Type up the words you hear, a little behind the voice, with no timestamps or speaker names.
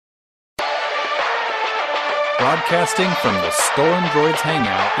Broadcasting from the Stolen Droids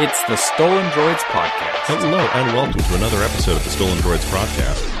Hangout, it's the Stolen Droids Podcast. Hello, and welcome to another episode of the Stolen Droids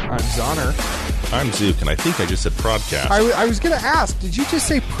Podcast. I'm Zoner. I'm Zook, and I think I just said Prodcast. I was going to ask, did you just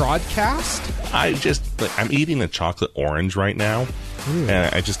say Prodcast? I'm eating a chocolate orange right now,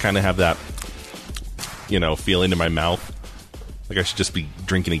 and I just kind of have that, feeling in my mouth. Like I should just be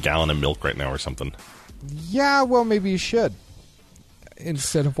drinking a gallon of milk right now or something. Yeah, well, maybe you should.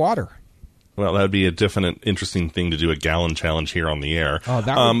 Instead of water. Well, that would be a definite interesting thing to do, a gallon challenge here on the air. Oh,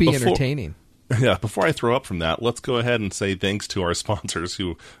 that would be entertaining. Yeah, before I throw up from that, let's go ahead and say thanks to our sponsors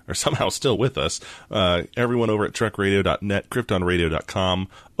who are somehow still with us. Everyone over at TrekRadio.net, KryptonRadio.com,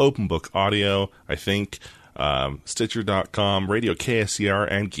 Open Book Audio, I think, Stitcher.com, Radio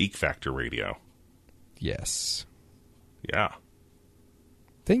KSCR, and Geek Factor Radio. Yes. Yeah.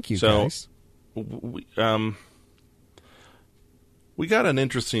 Thank you, guys. We got an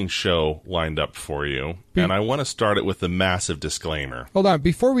interesting show lined up for you, and I want to start it with a massive disclaimer. Hold on.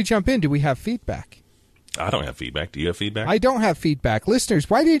 Before we jump in, do we have feedback? I don't have feedback. Do you have feedback? I don't have feedback. Listeners,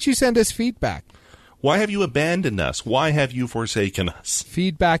 why didn't you send us feedback? Why have you abandoned us? Why have you forsaken us?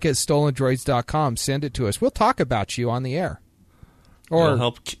 Feedback at stolendroids.com. Send it to us. We'll talk about you on the air. Or it'll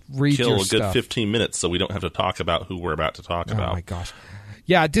help read kill your a good stuff. 15 minutes so we don't have to talk about who we're about to talk about. Oh, my gosh.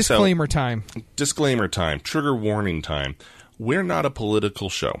 Yeah, disclaimer time. Disclaimer time. Trigger warning time. We're not a political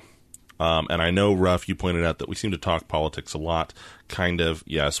show. And I know, Ruff, you pointed out that we seem to talk politics a lot. Kind of,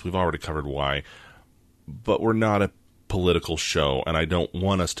 yes, we've already covered why. But we're not a political show, and I don't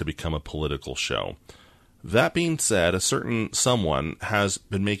want us to become a political show. That being said, a certain someone has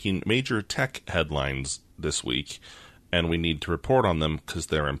been making major tech headlines this week, and we need to report on them because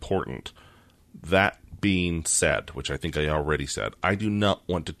they're important. That being said, which I think I already said, I do not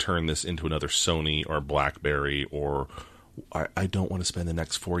want to turn this into another Sony or BlackBerry, or I don't want to spend the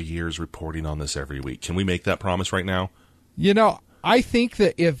next 4 years reporting on this every week. Can we make that promise right now? I think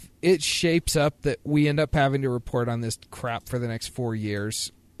that if it shapes up that we end up having to report on this crap for the next 4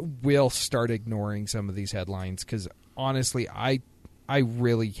 years, we'll start ignoring some of these headlines because, honestly, I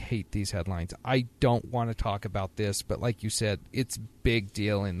really hate these headlines. I don't want to talk about this, but like you said, it's a big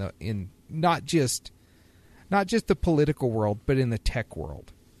deal in not just the political world, but in the tech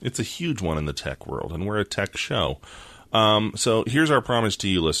world. It's a huge one in the tech world, and we're a tech show. So here's our promise to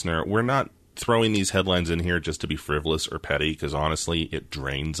you, listener. We're not throwing these headlines in here just to be frivolous or petty, because honestly, it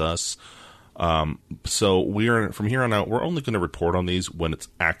drains us. So from here on out, we're only going to report on these when it's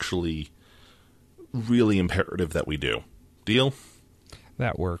actually really imperative that we do. Deal?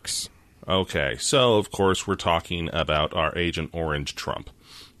 That works. Okay, so of course we're talking about our Agent Orange Trump.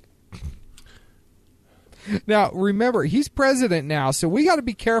 Now, remember, he's president now, so we got to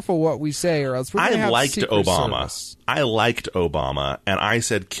be careful what we say, or else we're going to have Secret Service. I liked Obama, and I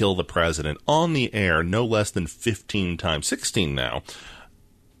said kill the president on the air no less than 15 times. 16 now.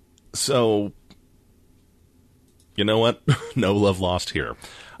 So, you know what? No love lost here.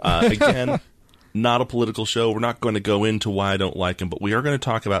 Again, not a political show. We're not going to go into why I don't like him, but we are going to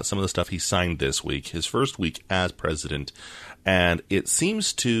talk about some of the stuff he signed this week, his first week as president. And it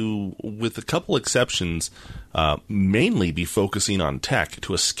seems to, with a couple exceptions, mainly be focusing on tech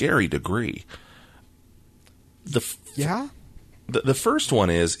to a scary degree. The first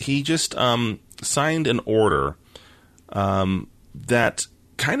one is he just signed an order that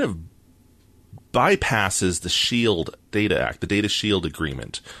kind of bypasses the SHIELD Data Act, the Data Shield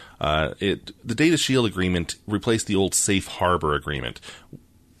Agreement. The Data Shield Agreement replaced the old Safe Harbor Agreement.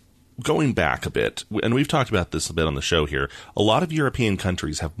 Going back a bit, and we've talked about this a bit on the show here, a lot of European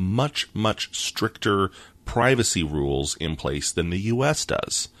countries have much, much stricter privacy rules in place than the U.S.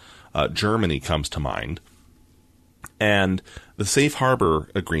 does. Germany comes to mind. And the Safe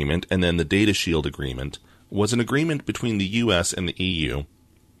Harbor Agreement and then the Data Shield Agreement was an agreement between the U.S. and the EU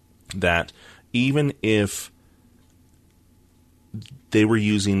that even if they were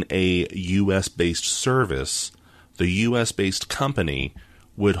using a U.S.-based service, the U.S.-based company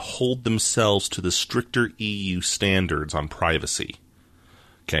would hold themselves to the stricter EU standards on privacy.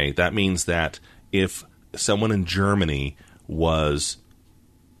 Okay, that means that if someone in Germany was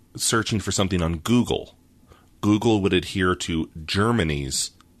searching for something on Google, Google would adhere to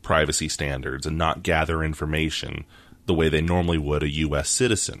Germany's privacy standards and not gather information the way they normally would a U.S.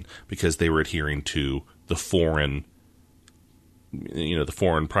 citizen, because they were adhering to the foreign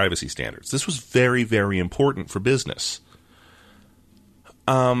privacy standards. This was very, very important for business.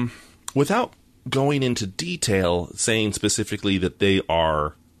 Without going into detail, saying specifically that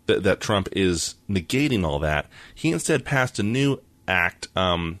that Trump is negating all that, he instead passed a new act,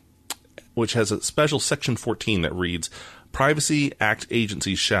 which has a special Section 14 that reads, Privacy Act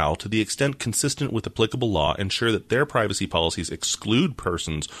agencies shall, to the extent consistent with applicable law, ensure that their privacy policies exclude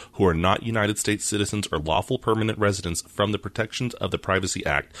persons who are not United States citizens or lawful permanent residents from the protections of the Privacy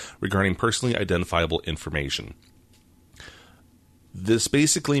Act regarding personally identifiable information. This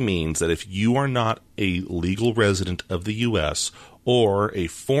basically means that if you are not a legal resident of the U.S. or a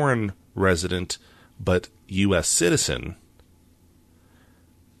foreign resident but U.S. citizen,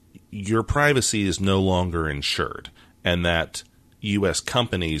 your privacy is no longer insured, and that U.S.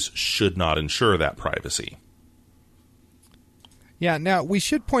 companies should not insure that privacy. Yeah, now we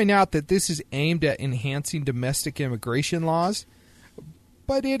should point out that this is aimed at enhancing domestic immigration laws,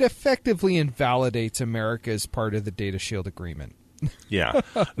 but it effectively invalidates America as part of the Data Shield Agreement. Yeah.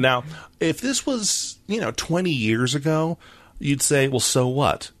 Now, if this was, 20 years ago, you'd say, well, so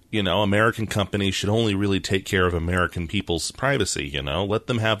what? American companies should only really take care of American people's privacy, let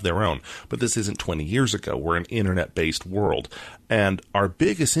them have their own. But this isn't 20 years ago. We're an internet-based world. And our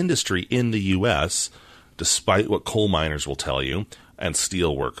biggest industry in the U.S., despite what coal miners will tell you, and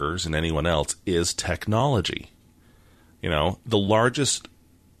steel workers and anyone else, is technology. The largest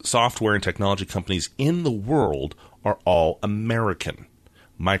software and technology companies in the world are all American.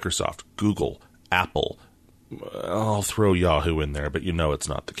 Microsoft, Google, Apple. I'll throw Yahoo in there, but it's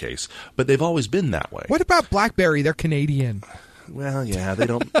not the case. But they've always been that way. What about BlackBerry? They're Canadian. Well, yeah, they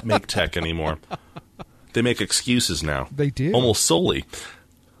don't make tech anymore. They make excuses now. They do. Almost solely.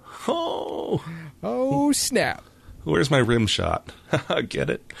 Oh, snap. Where's my rim shot?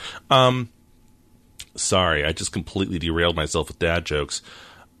 Get it? Sorry, I just completely derailed myself with dad jokes.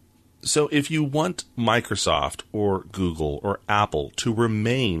 So if you want Microsoft or Google or Apple to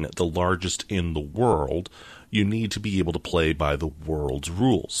remain the largest in the world, you need to be able to play by the world's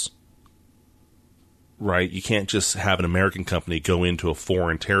rules. Right? You can't just have an American company go into a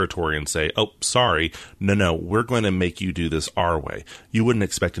foreign territory and say, oh, sorry, no, we're going to make you do this our way. You wouldn't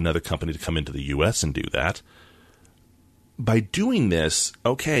expect another company to come into the U.S. and do that. By doing this,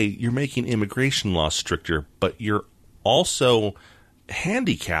 okay, you're making immigration laws stricter, but you're also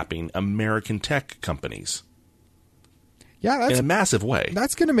handicapping American tech companies. Yeah, that's in a massive way.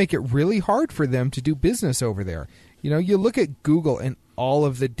 That's going to make it really hard for them to do business over there. You look at Google and all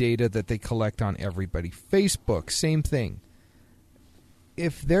of the data that they collect on everybody. Facebook, same thing.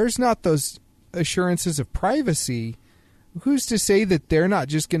 If there's not those assurances of privacy, who's to say that they're not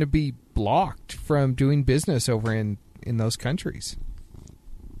just going to be blocked from doing business over in those countries?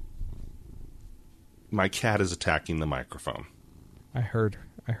 My cat is attacking the microphone. I heard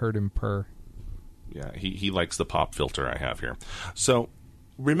him purr. Yeah, he likes the pop filter I have here. So,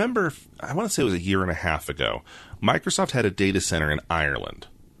 remember, I want to say it was a year and a half ago, Microsoft had a data center in Ireland.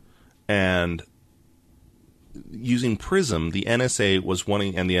 And using Prism, the NSA was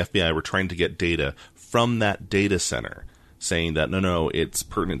wanting, and the FBI were trying to get data from that data center, saying that, no, it's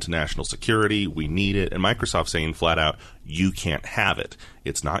pertinent to national security, we need it. And Microsoft saying flat out, you can't have it.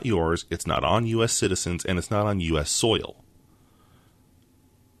 It's not yours, it's not on U.S. citizens, and it's not on U.S. soil.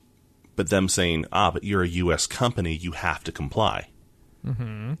 But them saying, but you're a U.S. company, you have to comply.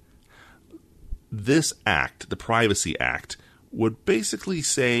 Mm-hmm. This act, the Privacy Act, would basically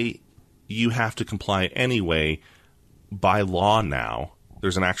say you have to comply anyway by law now.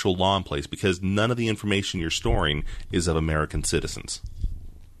 There's an actual law in place because none of the information you're storing is of American citizens.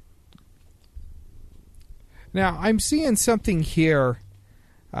 Now, I'm seeing something here.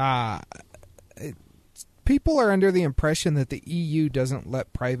 People are under the impression that the EU doesn't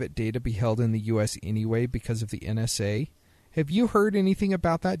let private data be held in the U.S. anyway because of the NSA. Have you heard anything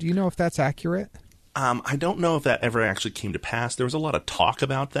about that? Do you know if that's accurate? I don't know if that ever actually came to pass. There was a lot of talk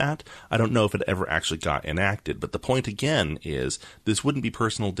about that. I don't know if it ever actually got enacted. But the point again is this wouldn't be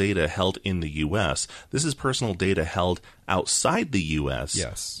personal data held in the U.S. This is personal data held outside the U.S.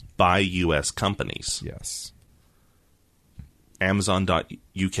 Yes. By U.S. companies. Yes.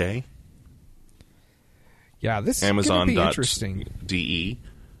 Amazon.uk. Yeah, this is going to be interesting. Amazon.de,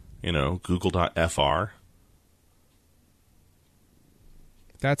 Google.fr.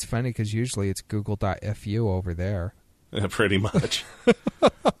 That's funny because usually it's Google.fu over there. Pretty much.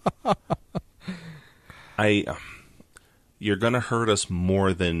 You're going to hurt us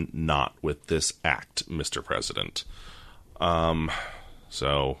more than not with this act, Mr. President.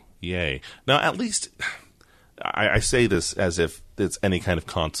 So, yay. Now, at least, I say this as if it's any kind of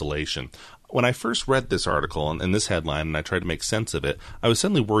consolation. When I first read this article and this headline and I tried to make sense of it, I was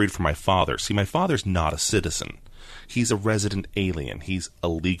suddenly worried for my father. See, my father's not a citizen. He's a resident alien. He's a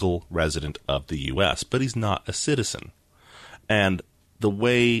legal resident of the U.S., but he's not a citizen. And the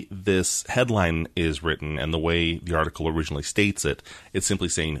way this headline is written and the way the article originally states it, it's simply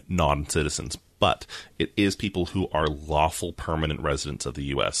saying non-citizens. but it is people who are lawful permanent residents of the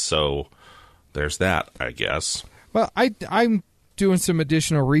U.S. So there's that, I guess. Well, I'm doing some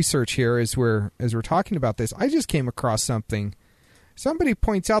additional research here as we're talking about this. I just came across something. Somebody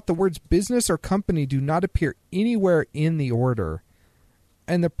points out the words business or company do not appear anywhere in the order.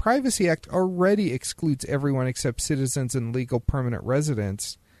 And the Privacy Act already excludes everyone except citizens and legal permanent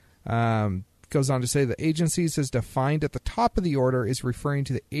residents. Goes on to say the agencies as defined at the top of the order is referring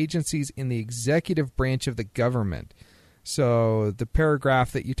to the agencies in the executive branch of the government. So the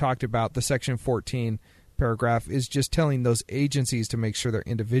paragraph that you talked about, the Section 14 paragraph, is just telling those agencies to make sure their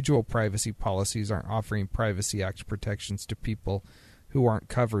individual privacy policies aren't offering Privacy Act protections to people who aren't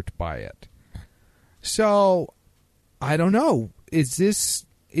covered by it. So I don't know. Is this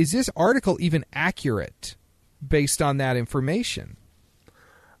article even accurate based on that information?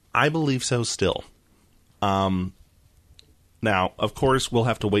 I believe so still. Now, of course, we'll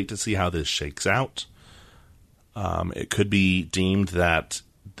have to wait to see how this shakes out. It could be deemed that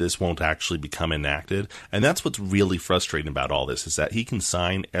this won't actually become enacted. And that's what's really frustrating about all this, is that he can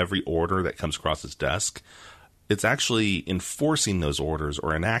sign every order that comes across his desk. It's actually enforcing those orders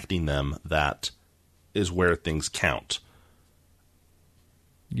or enacting them that is where things count.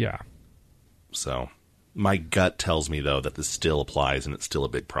 Yeah. So my gut tells me, though, that this still applies and it's still a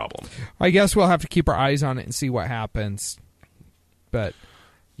big problem. I guess we'll have to keep our eyes on it and see what happens. But,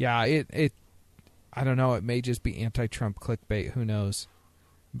 yeah, it I don't know. It may just be anti-Trump clickbait. Who knows?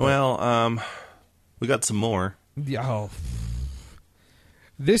 But, well, we got some more. Oh.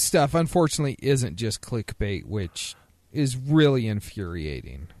 This stuff, unfortunately, isn't just clickbait, which is really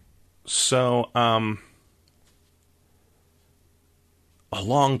infuriating. So, a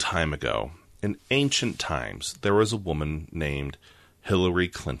long time ago, in ancient times, there was a woman named Hillary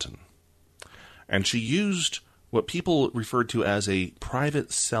Clinton. And she used what people referred to as a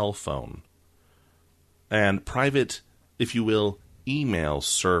private cell phone and private, if you will, email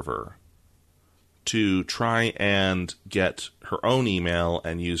server to try and get her own email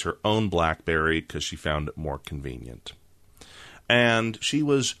and use her own BlackBerry because she found it more convenient. And she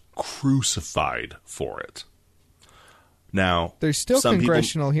was crucified for it. Now, there's still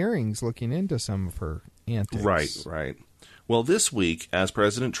congressional hearings looking into some of her antics. Right. Well, this week, as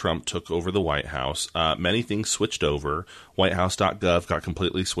President Trump took over the White House, many things switched over. WhiteHouse.gov got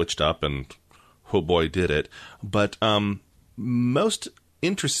completely switched up, and oh boy, did it. But most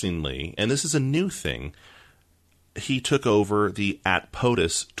interestingly, and this is a new thing, he took over the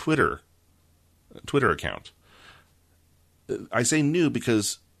 @POTUS Twitter account. I say new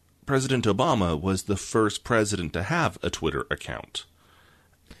because President Obama was the first president to have a Twitter account.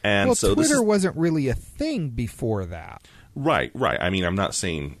 And well, so Twitter wasn't really a thing before that. Right. I mean, I'm not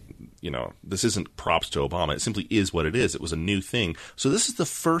saying, this isn't props to Obama. It simply is what it is. It was a new thing. So this is the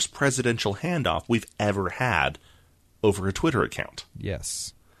first presidential handoff we've ever had over a Twitter account.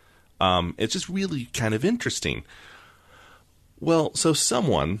 Yes. It's just really kind of interesting. Well, so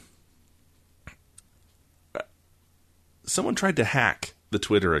someone tried to hack the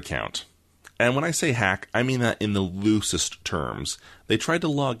Twitter account. And when I say hack, I mean that in the loosest terms. They tried to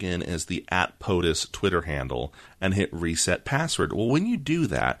log in as the @POTUS Twitter handle and hit reset password. Well, when you do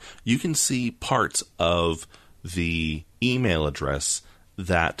that, you can see parts of the email address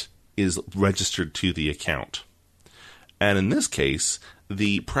that is registered to the account. And in this case,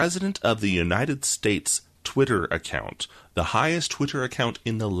 the President of the United States Twitter account, the highest Twitter account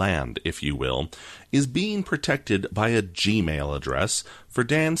in the land, if you will, is being protected by a Gmail address for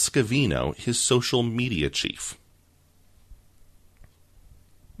Dan Scavino, his social media chief.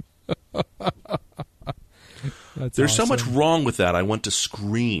 There's so much wrong with that, I want to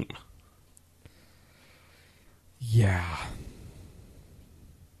scream. Yeah.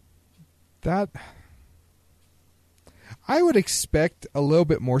 That... I would expect a little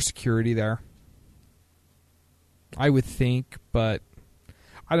bit more security there. I would think, but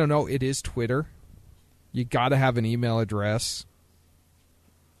I don't know. It is Twitter. You got to have an email address.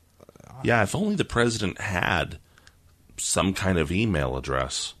 Yeah, if only the president had some kind of email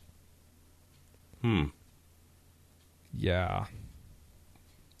address. Yeah.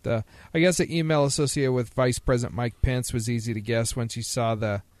 I guess the email associated with Vice President Mike Pence was easy to guess once you saw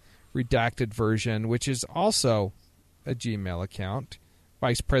the redacted version, which is also a Gmail account.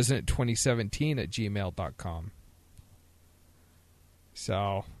 Vice President 2017 at gmail.com.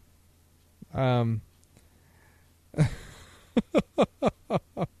 So,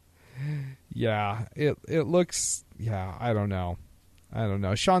 yeah, it looks, I don't know.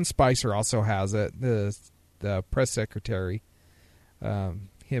 Sean Spicer also has it, the press secretary. That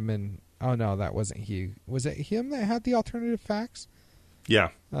wasn't he. Was it him that had the alternative facts? Yeah.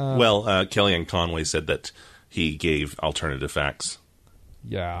 Well, Kellyanne Conway said that he gave alternative facts.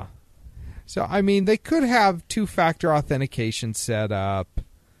 Yeah. So, I mean, they could have two-factor authentication set up.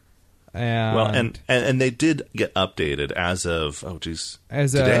 And they did get updated as of,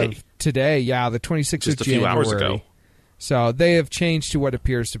 today. Of today, yeah, the 26th Just of a few January. hours ago. So they have changed to what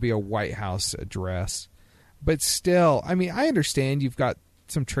appears to be a White House address. But still, I mean, I understand you've got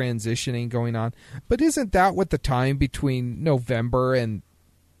some transitioning going on, but isn't that what the time between November and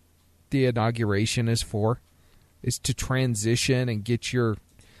the inauguration is for? Is to transition and get your,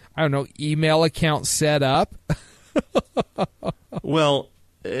 I don't know, email account set up? Well,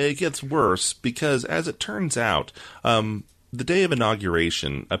 it gets worse because, as it turns out, the day of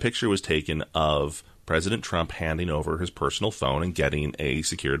inauguration, a picture was taken of President Trump handing over his personal phone and getting a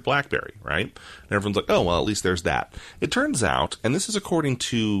secured BlackBerry, right? And everyone's like, oh, well, at least there's that. It turns out, and this is according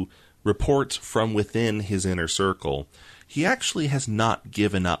to reports from within his inner circle, he actually has not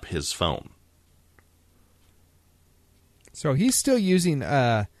given up his phone. So he's still using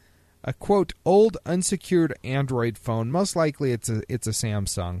a quote old unsecured Android phone. Most likely it's a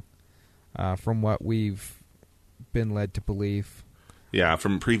Samsung, from what we've been led to believe. Yeah,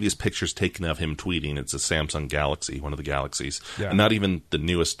 from previous pictures taken of him tweeting, it's a Samsung Galaxy, one of the Galaxies. Yeah. And not even the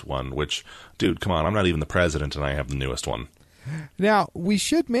newest one, which, dude, come on, I'm not even the president and I have the newest one. Now, we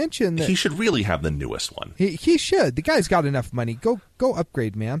should mention that He should really have the newest one. he should. The guy's got enough money. Go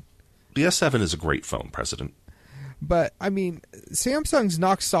upgrade, man. The S7 is a great phone, President. But, I mean, Samsung's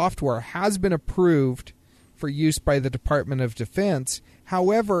Knox software has been approved for use by the Department of Defense.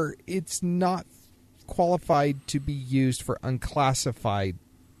 However, it's not qualified to be used for unclassified,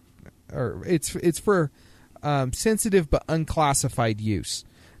 or it's for sensitive but unclassified use.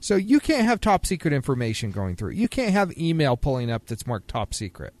 So you can't have top secret information going through. You can't have email pulling up that's marked top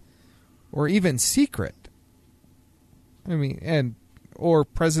secret or even secret. I mean, or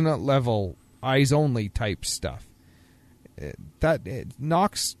president level eyes only type stuff.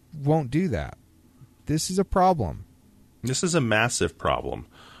 Knox won't do that. This is a problem. This is a massive problem.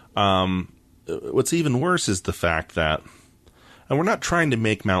 What's even worse is the fact that, and we're not trying to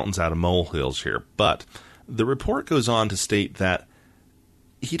make mountains out of molehills here, but the report goes on to state that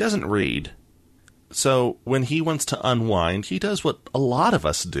he doesn't read. So when he wants to unwind, he does what a lot of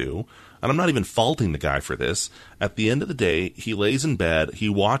us do, and I'm not even faulting the guy for this. At the end of the day, he lays in bed, he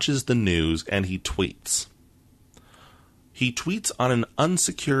watches the news, and he tweets. He tweets on an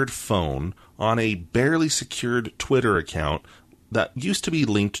unsecured phone on a barely secured Twitter account that used to be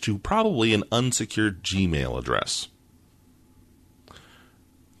linked to probably an unsecured Gmail address.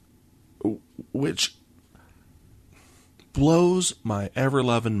 Which blows my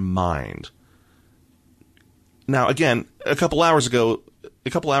ever-loving mind. Now, again, a couple hours ago,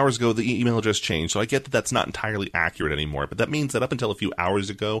 the email address changed, so I get that that's not entirely accurate anymore, but that means that up until a few hours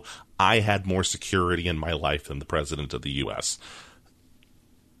ago, I had more security in my life than the President of the U.S.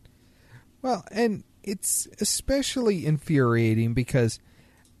 Well, and it's especially infuriating because,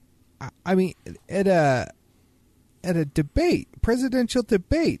 I mean, at a presidential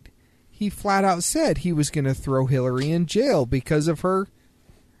debate, he flat out said he was going to throw Hillary in jail because of her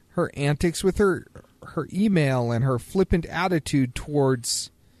antics with her email and her flippant attitude towards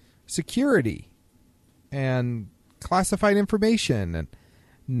security and classified information. And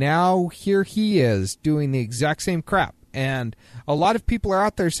now here he is doing the exact same crap. And a lot of people are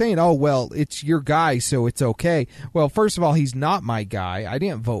out there saying, oh, well, it's your guy, so it's okay. Well, first of all, he's not my guy. I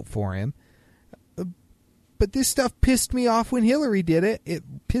didn't vote for him. But this stuff pissed me off when Hillary did it.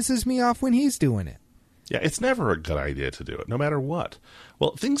 It pisses me off when he's doing it. Yeah, it's never a good idea to do it, no matter what.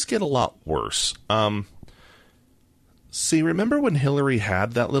 Well, things get a lot worse. See, remember when Hillary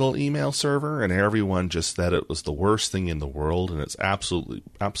had that little email server and everyone just said it was the worst thing in the world and it's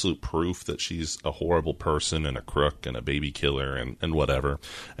absolute proof that she's a horrible person and a crook and a baby killer and whatever.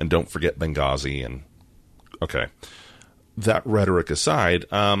 And don't forget Benghazi and... Okay. That rhetoric aside,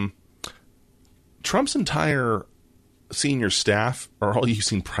 Trump's entire senior staff are all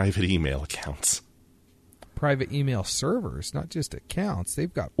using private email accounts. Private email servers, not just accounts.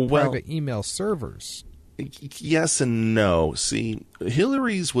 They've got private email servers. Yes and no. See,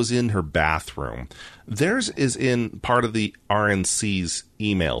 Hillary's was in her bathroom. Theirs is in part of the RNC's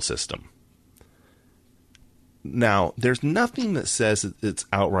email system. Now, there's nothing that says that it's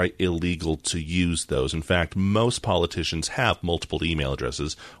outright illegal to use those. In fact, most politicians have multiple email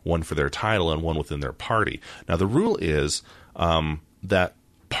addresses, one for their title and one within their party. Now, the rule is that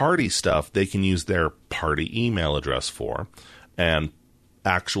party stuff they can use their party email address for, and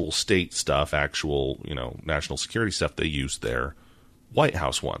actual state stuff, actual, national security stuff, they use their White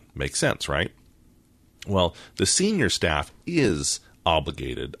House one. Makes sense, right? Well, the senior staff is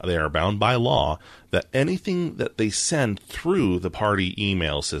obligated, they are bound by law, that anything that they send through the party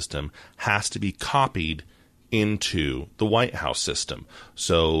email system has to be copied into the White House system.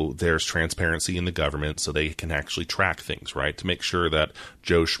 So there's transparency in the government so they can actually track things, right? To make sure that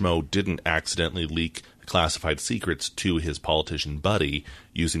Joe Schmo didn't accidentally leak classified secrets to his politician buddy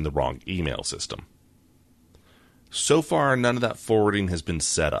using the wrong email system. So far, none of that forwarding has been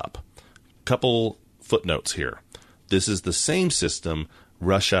set up. Couple footnotes here. This is the same system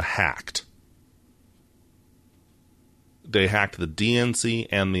Russia hacked. They hacked the DNC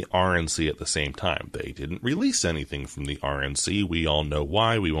and the RNC at the same time. They didn't release anything from the RNC. We all know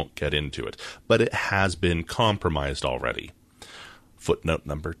why. We won't get into it. But it has been compromised already. Footnote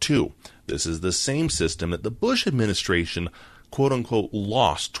number 2. This is the same system that the Bush administration, quote-unquote,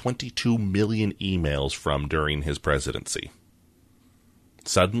 lost 22 million emails from during his presidency.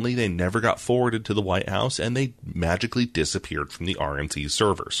 Suddenly, they never got forwarded to the White House, and they magically disappeared from the RNC's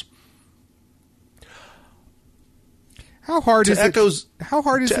servers. How hard is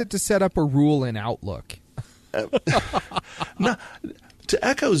it to set up a rule in Outlook? Now, to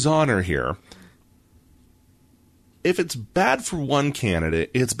echo Zahner here, if it's bad for one candidate,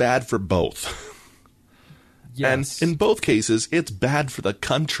 it's bad for both. Yes. And in both cases, it's bad for the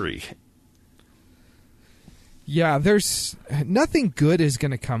country. Yeah, there's nothing good is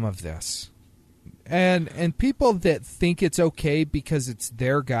going to come of this. And people that think it's okay because it's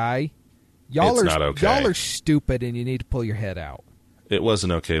their guy, y'all not okay. Y'all are stupid, and you need to pull your head out. It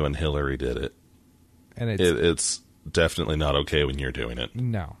wasn't okay when Hillary did it. And it's definitely not okay when you're doing it.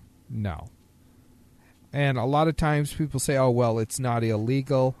 No. And a lot of times people say, oh, well, it's not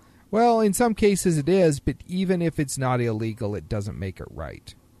illegal. Well, in some cases it is, but even if it's not illegal, it doesn't make it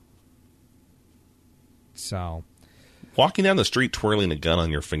right. So, walking down the street twirling a gun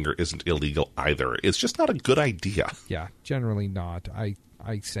on your finger isn't illegal either. It's just not a good idea. Yeah, generally not. I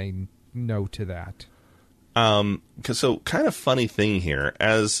say no to that. So, kind of funny thing here.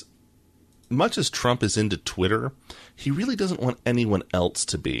 As much as Trump is into Twitter, he really doesn't want anyone else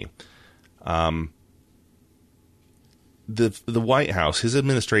to be. The White House, his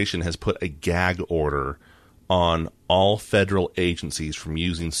administration, has put a gag order on all federal agencies from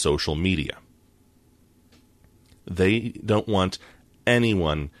using social media. They don't want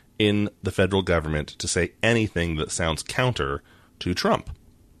anyone in the federal government to say anything that sounds counter to Trump.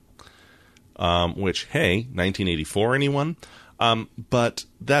 Which, hey, 1984, anyone? But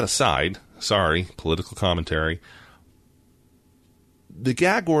that aside, sorry, political commentary, the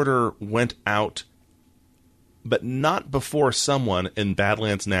gag order went out, but not before someone in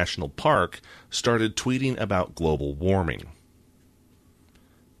Badlands National Park started tweeting about global warming.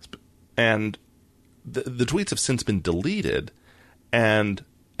 And the tweets have since been deleted, and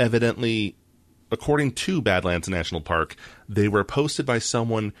evidently, according to Badlands National Park, they were posted by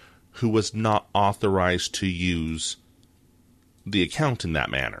someone who was not authorized to use the account in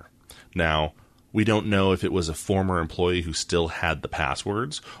that manner. Now, we don't know if it was a former employee who still had the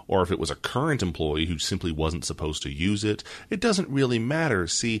passwords, or if it was a current employee who simply wasn't supposed to use it. It doesn't really matter.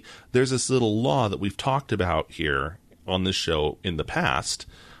 See, there's this little law that we've talked about here on this show in the past,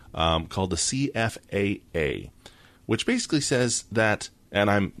 called the CFAA, which basically says that,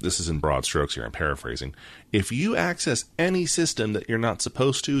 and this is in broad strokes here, I'm paraphrasing, if you access any system that you're not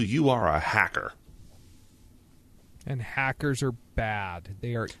supposed to, you are a hacker. And hackers are bad.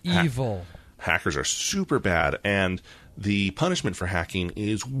 They are evil. Hackers are super bad, and the punishment for hacking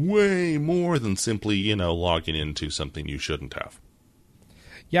is way more than simply, logging into something you shouldn't have.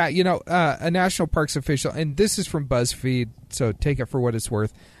 Yeah, a National Parks official, and this is from BuzzFeed, so take it for what it's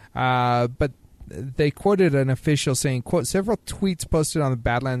worth, but they quoted an official saying, quote, several tweets posted on the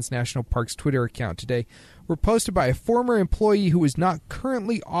Badlands National Park's Twitter account today were posted by a former employee who was not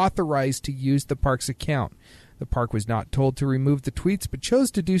currently authorized to use the park's account. The park was not told to remove the tweets, but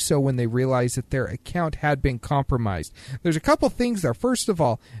chose to do so when they realized that their account had been compromised. There's a couple things there. First of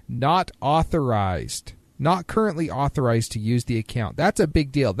all, not authorized. Not currently authorized to use the account. That's a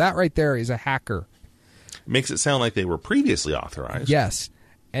big deal. That right there is a hacker. Makes it sound like they were previously authorized. Yes.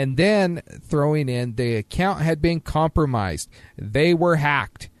 And then throwing in the account had been compromised. They were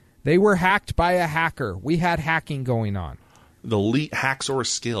hacked. They were hacked by a hacker. We had hacking going on. The elite Hacksaw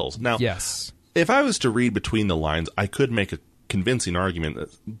skills. Now, yes. If I was to read between the lines, I could make a convincing argument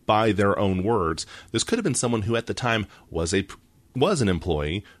that, by their own words, this could have been someone who at the time was an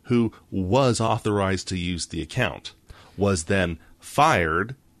employee who was authorized to use the account, was then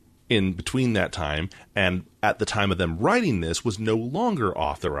fired in between that time, and at the time of them writing this was no longer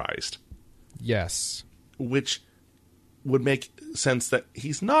authorized. Yes. Which would make sense that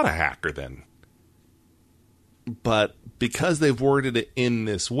he's not a hacker then. But because they've worded it in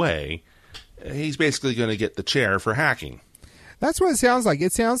this way, he's basically going to get the chair for hacking. That's what it sounds like.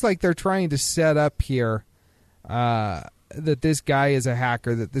 It sounds like they're trying to set up here that this guy is a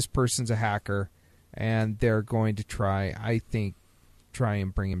hacker, that this person's a hacker, and they're going to try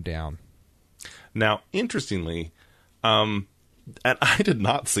and bring him down. Now, interestingly, and I did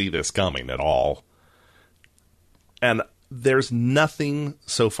not see this coming at all, and there's nothing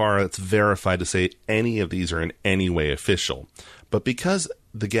so far that's verified to say any of these are in any way official. But because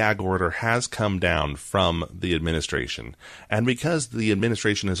the gag order has come down from the administration, and because the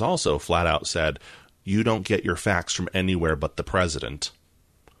administration has also flat out said, you don't get your facts from anywhere but the president,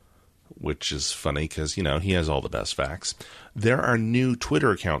 which is funny because, you know, he has all the best facts, there are new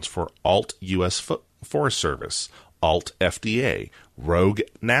Twitter accounts for Alt U.S. Forest Service, Alt FDA, Rogue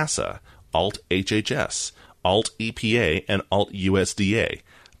NASA, Alt HHS, Alt EPA, and Alt USDA.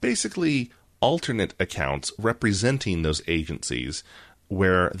 Basically, alternate accounts representing those agencies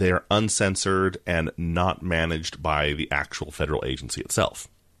where they are uncensored and not managed by the actual federal agency itself.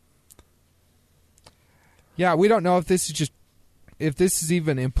 Yeah, we don't know if this is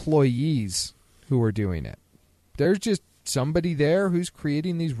even employees who are doing it. There's just somebody there who's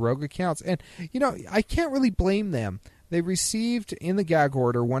creating these rogue accounts. And, you know, I can't really blame them. They received in the gag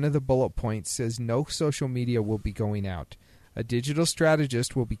order, one of the bullet points says no social media will be going out. A digital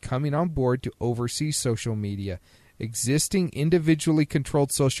strategist will be coming on board to oversee social media. Existing individually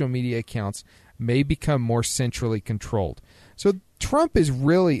controlled social media accounts may become more centrally controlled. So Trump is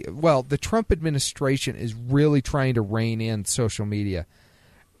really, the Trump administration is really trying to rein in social media.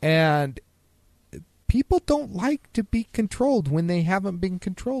 And people don't like to be controlled when they haven't been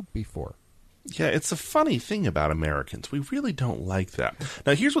controlled before. Yeah, it's a funny thing about Americans. We really don't like that.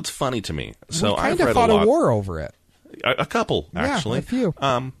 Now, here's what's funny to me. So we kind I've of read fought a lot. A war over it. A couple, actually. Yeah, a few.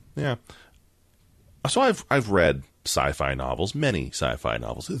 Yeah. So I've read sci-fi novels, many sci-fi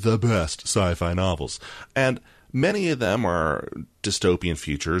novels, the best sci-fi novels, and many of them are dystopian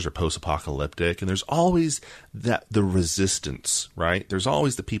futures or post-apocalyptic, and there's always the resistance, right? There's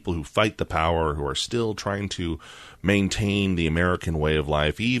always the people who fight the power, who are still trying to maintain the American way of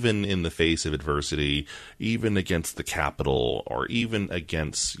life, even in the face of adversity, even against the Capitol, or even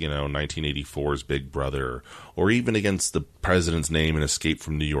against, 1984's Big Brother, or even against the president's name in Escape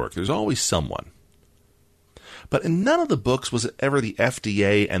from New York. There's always someone. But in none of the books was it ever the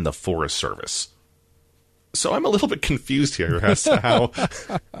FDA and the Forest Service. So I'm a little bit confused here as to how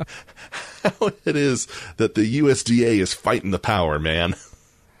it is that the USDA is fighting the power, man.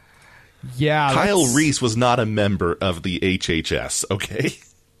 Yeah. Kyle Reese was not a member of the HHS, okay?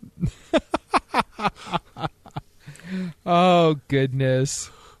 Oh, goodness.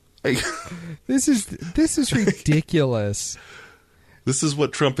 This is ridiculous. This is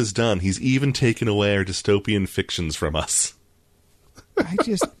what Trump has done. He's even taken away our dystopian fictions from us. I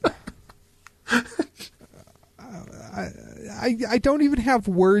don't even have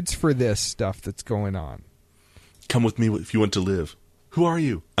words for this stuff that's going on. Come with me if you want to live. Who are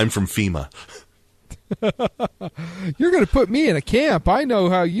you? I'm from FEMA. You're going to put me in a camp. I know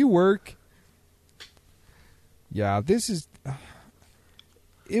how you work. Yeah, this is...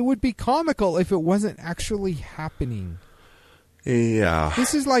 It would be comical if it wasn't actually happening. Yeah.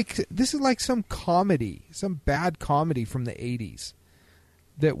 This is like some comedy, some bad comedy from the 80s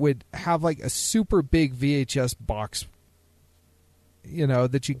that would have like a super big VHS box,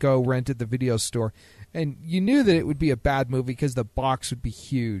 that you go rent at the video store. And you knew that it would be a bad movie because the box would be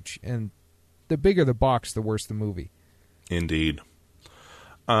huge. And the bigger the box, the worse the movie. Indeed.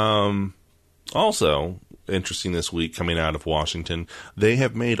 Also, interesting this week coming out of Washington, they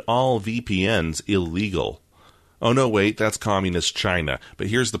have made all VPNs illegal. Oh no, wait, that's communist China. But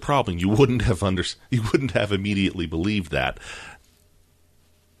here's the problem: you wouldn't have immediately believed that.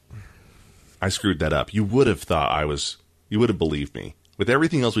 I screwed that up. You would have thought you would have believed me. With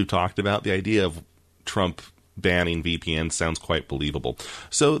everything else we've talked about, the idea of Trump banning VPN sounds quite believable.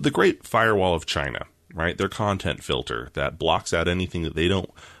 So the Great Firewall of China, right? Their content filter that blocks out anything that they don't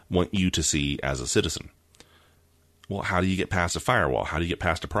want you to see as a citizen. Well, how do you get past a firewall? How do you get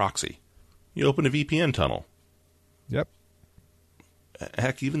past a proxy? You open a VPN tunnel. Yep.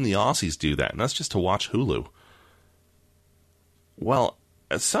 Heck, even the Aussies do that, and that's just to watch Hulu. Well,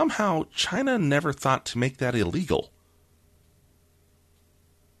 somehow China never thought to make that illegal.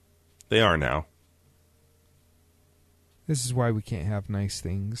 They are now. This is why we can't have nice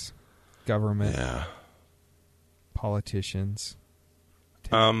things. Government. Yeah. Politicians.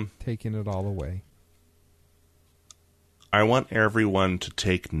 Taking it all away. I want everyone to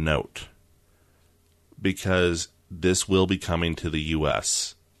take note, because this will be coming to the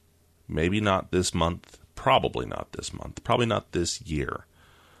U.S. Maybe not this month, probably not this month, probably not this year.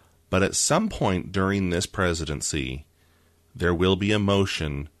 But at some point during this presidency, there will be a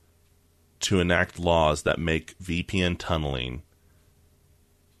motion to enact laws that make VPN tunneling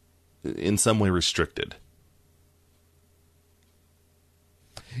in some way restricted.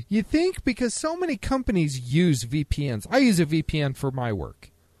 You think? Because so many companies use VPNs. I use a VPN for my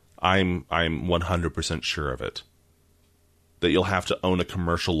work. I'm 100% sure of it. That you'll have to own a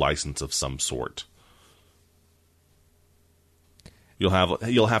commercial license of some sort. You'll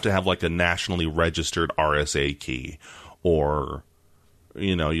have to have like a nationally registered RSA key, or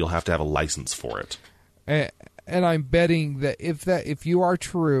you'll have to have a license for it. And I'm betting that if you are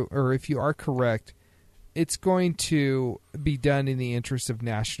true, or if you are correct, it's going to be done in the interest of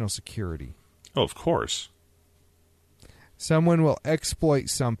national security. Oh, of course. Someone will exploit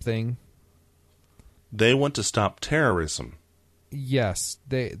something. They want to stop terrorism. Yes,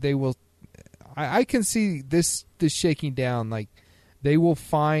 they will. I can see this shaking down. Like, they will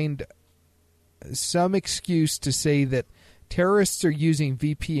find some excuse to say that terrorists are using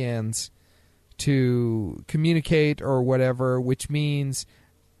VPNs to communicate or whatever, which means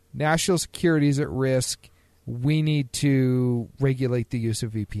national security is at risk. We need to regulate the use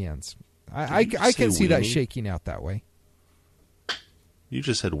of VPNs. I can see that shaking out that way. You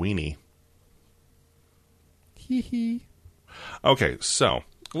just said weenie. Hee hee. Okay, so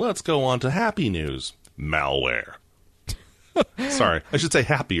let's go on to happy news. Malware. Sorry, I should say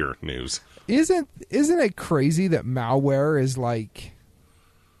happier news. Isn't it crazy that malware is like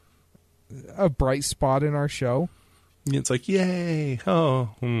a bright spot in our show? It's like, yay. So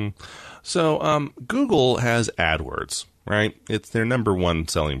Google has AdWords, right? It's their number one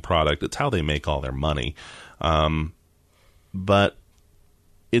selling product. It's how they make all their money. But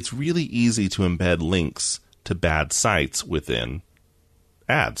it's really easy to embed links to bad sites within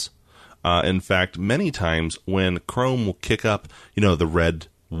ads. In fact, many times when Chrome will kick up, the red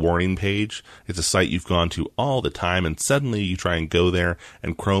warning page, it's a site you've gone to all the time, and suddenly you try and go there,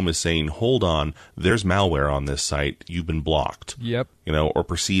 and Chrome is saying, hold on, there's malware on this site, you've been blocked. Yep. Or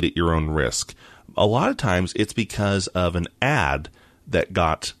proceed at your own risk. A lot of times it's because of an ad that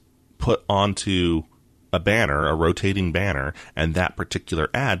got put onto a banner, a rotating banner, and that particular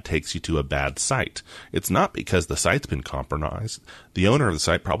ad takes you to a bad site. It's not because the site's been compromised. The owner of the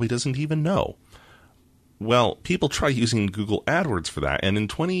site probably doesn't even know. Well, people try using Google AdWords for that, and in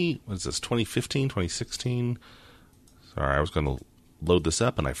 2015, 2016? Sorry, I was going to load this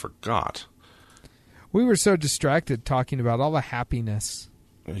up and I forgot. We were so distracted talking about all the happiness.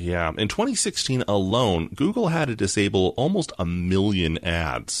 Yeah, in 2016 alone, Google had to disable almost 1 million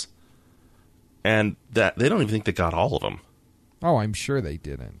ads. And that they don't even think they got all of them. Oh, I'm sure they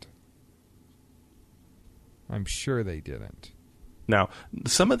didn't. Now,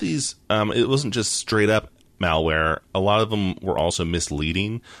 some of these, it wasn't just straight up malware. A lot of them were also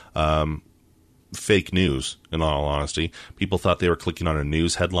misleading. Fake news, in all honesty. People thought they were clicking on a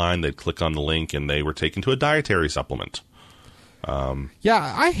news headline. They'd click on the link and they were taken to a dietary supplement.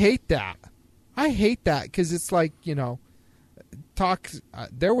 Yeah, I hate that. Because it's like,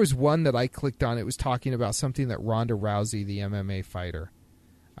 there was one that I clicked on. It was talking about something that Ronda Rousey, the MMA fighter,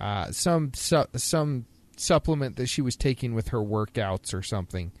 some supplement that she was taking with her workouts or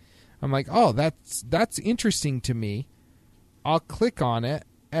something. I'm like, oh, that's interesting to me. I'll click on it,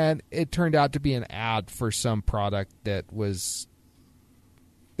 and it turned out to be an ad for some product there was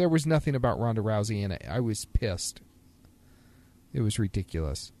nothing about Ronda Rousey in it. I was pissed. It was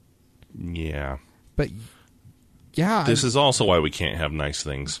ridiculous. Yeah. But yeah, this is also why we can't have nice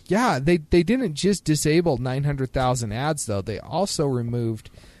things. Yeah, they didn't just disable 900,000 ads though. They also removed,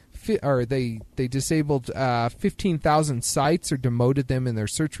 they disabled 15,000 sites or demoted them in their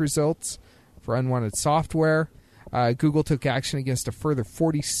search results for unwanted software. Google took action against a further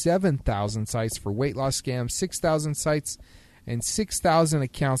 47,000 sites for weight loss scams. 6,000 sites and 6,000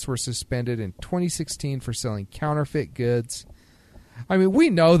 accounts were suspended in 2016 for selling counterfeit goods. I mean, we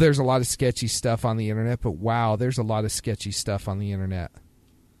know there's a lot of sketchy stuff on the internet, but wow, there's a lot of sketchy stuff on the internet.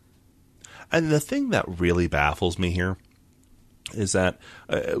 And the thing that really baffles me here is that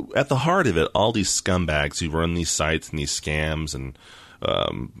at the heart of it, all these scumbags who run these sites and these scams and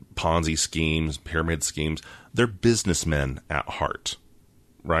Ponzi schemes, pyramid schemes, they're businessmen at heart,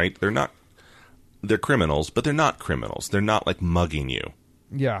 right? They're criminals, but they're not criminals. They're not like mugging you.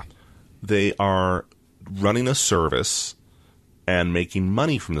 Yeah. They are running a service and making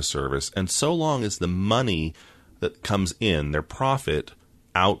money from the service, and so long as the money that comes in, their profit,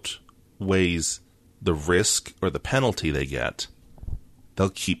 outweighs the risk or the penalty they get, they'll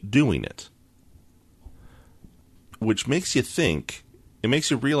keep doing it. Which makes you think, it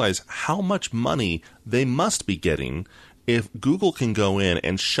makes you realize how much money they must be getting if Google can go in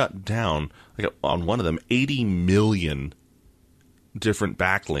and shut down, like on one of them, 80 million different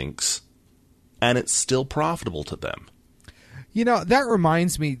backlinks, and it's still profitable to them. You know, that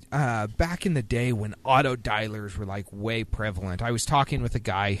reminds me, back in the day when auto dialers were like way prevalent, I was talking with a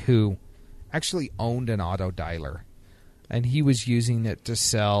guy who actually owned an auto dialer, and he was using it to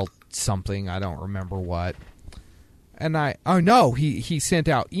sell something, I don't remember what. And he sent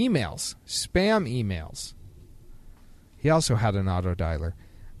out emails, spam emails. He also had an auto dialer,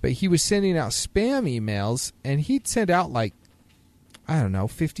 but he was sending out spam emails, and he'd send out like, I don't know,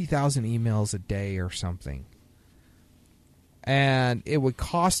 50,000 emails a day or something. And it would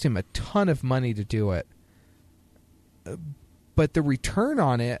cost him a ton of money to do it. But the return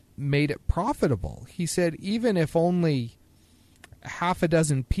on it made it profitable. He said even if only half a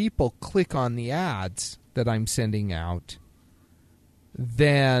dozen people click on the ads that I'm sending out,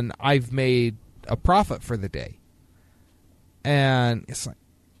 then I've made a profit for the day. And it's like,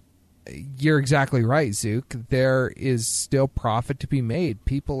 you're exactly right, Zook. There is still profit to be made.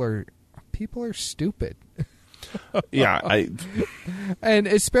 People are stupid. Yeah, and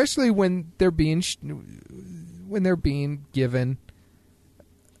especially when they're being given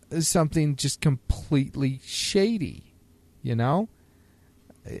something just completely shady, you know.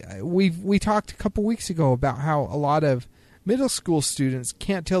 We talked a couple weeks ago about how a lot of middle school students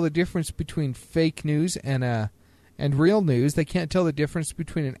can't tell the difference between fake news and real news. They can't tell the difference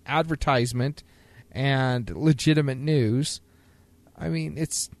between an advertisement and legitimate news. I mean,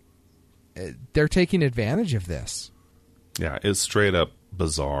 they're taking advantage of this. Yeah, it's straight up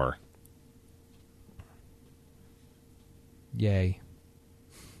bizarre. Yay.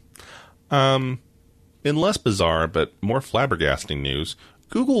 In less bizarre but more flabbergasting news,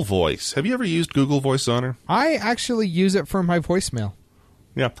 Google Voice. Have you ever used Google Voice, Honor? I actually use it for my voicemail.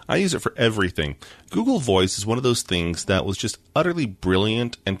 Yeah, I use it for everything. Google Voice is one of those things that was just utterly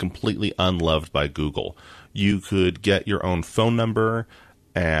brilliant and completely unloved by Google. You could get your own phone number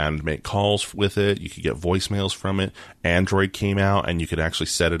and make calls with it. You could get voicemails from it. Android came out, and you could actually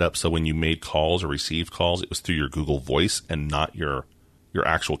set it up so when you made calls or received calls, it was through your Google Voice and not your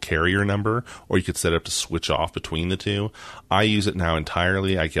actual carrier number, or you could set it up to switch off between the two. I use it now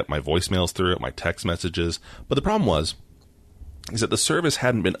entirely. I get my voicemails through it, my text messages. But the problem is that the service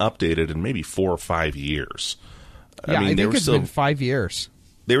hadn't been updated in maybe 4 or 5 years. Yeah, I think it's been 5 years.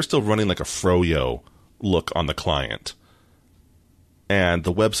 They were still running like a Froyo look on the client. And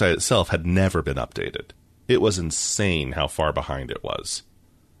the website itself had never been updated. It was insane how far behind it was.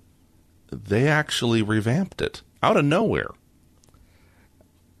 They actually revamped it out of nowhere.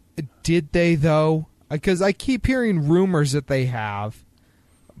 Did they, though? Because I keep hearing rumors that they have,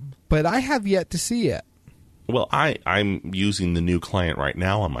 but I have yet to see it. Well, I'm using the new client right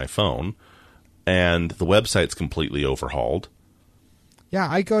now on my phone, and the website's completely overhauled. Yeah,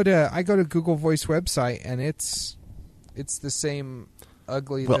 I go to Google Voice website, and it's the same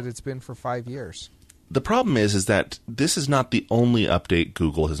ugly that it's been for 5 years. The problem is that this is not the only update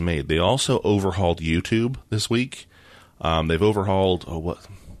Google has made. They also overhauled YouTube this week. They've overhauled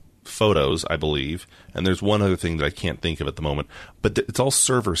Photos, I believe, and there's one other thing that I can't think of at the moment. But it's all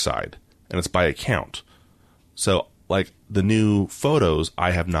server side, and it's by account. So, like, the new Photos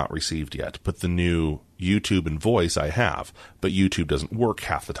I have not received yet, but the new YouTube and Voice I have. But YouTube doesn't work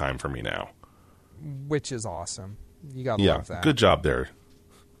half the time for me now. Which is awesome. You gotta love that. Good job there.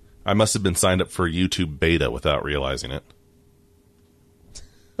 I must have been signed up for YouTube beta without realizing it.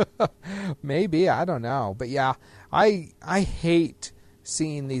 Maybe, I don't know. But yeah, I hate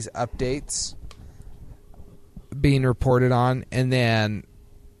seeing these updates being reported on, and then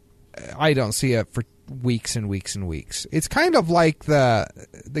I don't see it for weeks and weeks and weeks. It's kind of like the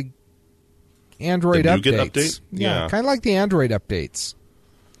Android updates. Update? Yeah, kind of like the Android updates.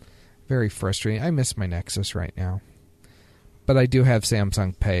 Very frustrating. I miss my Nexus right now. But I do have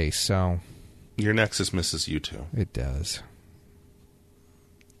Samsung Pay, so... Your Nexus misses you too. It does.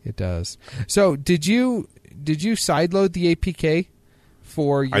 It does. So, did you sideload the APK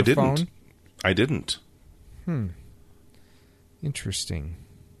for your phone? I didn't. Interesting.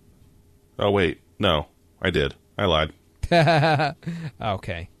 Oh, wait. No, I did. I lied.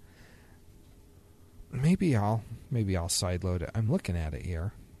 Okay. Maybe I'll sideload it. I'm looking at it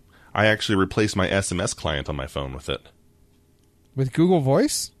here. I actually replaced my SMS client on my phone with it. With Google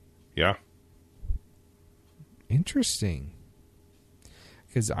Voice? Yeah. Interesting.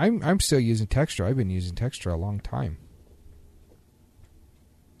 Because I'm still using Textra. I've been using Textra a long time.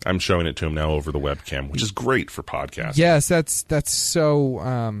 I'm showing it to him now over the webcam, which is great for podcasts. Yes, that's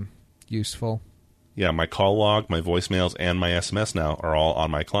so useful. Yeah, my call log, my voicemails, and my SMS now are all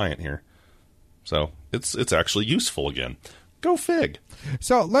on my client here. So it's actually useful again. Go fig.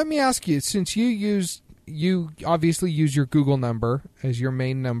 So let me ask you, since you obviously use your Google number as your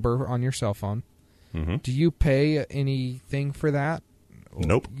main number on your cell phone, do you pay anything for that?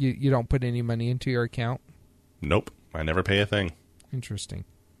 Nope. You don't put any money into your account? Nope. I never pay a thing. Interesting.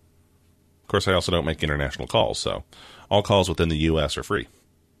 Of course, I also don't make international calls, so all calls within the U.S. are free.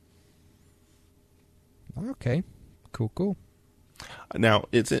 Okay. Cool. Now,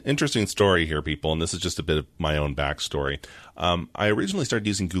 it's an interesting story here, people, and this is just a bit of my own backstory. I originally started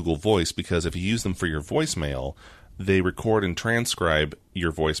using Google Voice because if you use them for your voicemail, they record and transcribe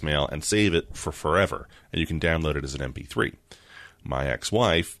your voicemail and save it for forever, and you can download it as an MP3. My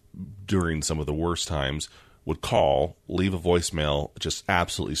ex-wife, during some of the worst times, would call, leave a voicemail, just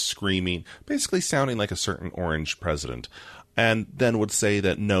absolutely screaming, basically sounding like a certain orange president, and then would say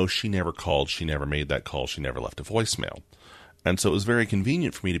that no, she never called, she never made that call, she never left a voicemail. And so it was very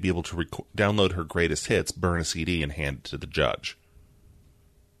convenient for me to be able to download her greatest hits, burn a CD, and hand it to the judge.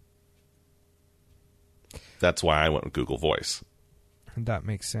 That's why I went with Google Voice. That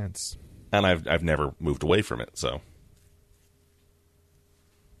makes sense. And I've never moved away from it, so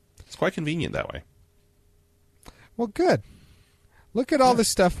it's quite convenient that way. Well, good. Look at all the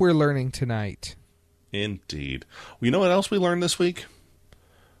stuff we're learning tonight. Indeed. Well, you know what else we learned this week?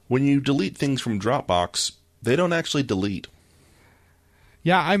 When you delete things from Dropbox, they don't actually delete.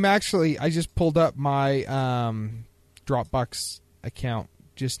 Yeah, I just pulled up my Dropbox account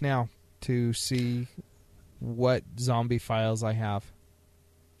just now to see what zombie files I have.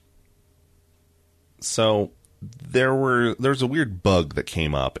 So there's a weird bug that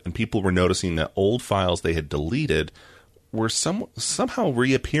came up, and people were noticing that old files they had deleted were somehow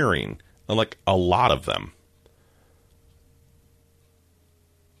reappearing, like a lot of them.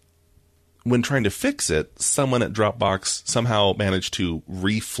 When trying to fix it, someone at Dropbox somehow managed to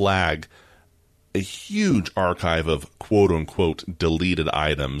reflag a huge archive of quote-unquote deleted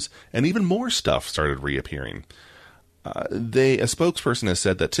items, and even more stuff started reappearing. A spokesperson has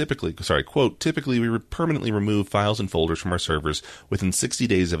said that typically we permanently remove files and folders from our servers within 60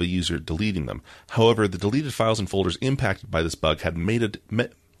 days of a user deleting them. However, the deleted files and folders impacted by this bug had metadata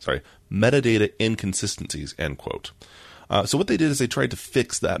inconsistencies, end quote. So what they did is they tried to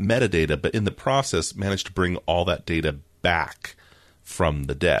fix that metadata, but in the process managed to bring all that data back from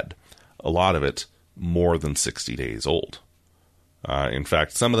the dead. A lot of it more than 60 days old. In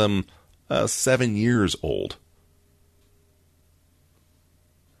fact, some of them 7 years old.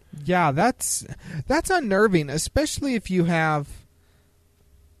 Yeah, that's unnerving, especially if you have,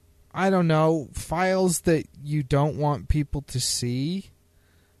 I don't know, files that you don't want people to see.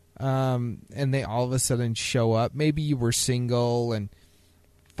 And they all of a sudden show up. Maybe you were single and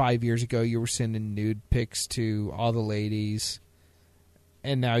 5 years ago you were sending nude pics to all the ladies,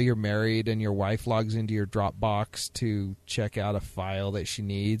 and now you're married and your wife logs into your Dropbox to check out a file that she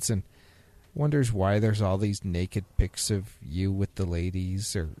needs and wonders why there's all these naked pics of you with the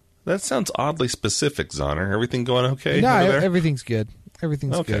ladies. Or that sounds oddly specific, Zonner. Everything going okay? No, over there? Everything's good.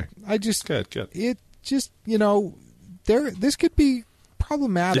 Everything's okay. good. I just good. It just this could be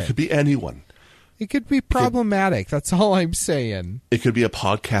problematic. It could be anyone. It could be problematic. That's all I'm saying. It could be a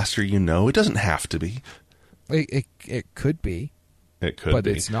podcaster you know. It doesn't have to be. It could be. It could but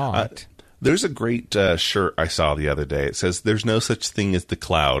be. But it's not. There's a great shirt I saw the other day. It says, "There's no such thing as the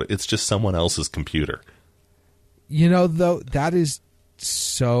cloud. It's just someone else's computer." Though, that is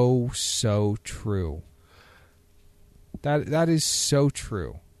so true. That is so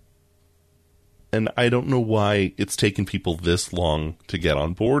true. And I don't know why it's taken people this long to get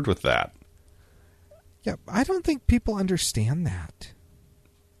on board with that. Yeah, I don't think people understand that.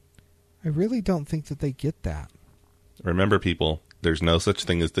 I really don't think that they get that. Remember, people, there's no such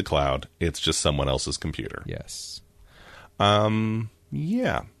thing as the cloud. It's just someone else's computer. Yes.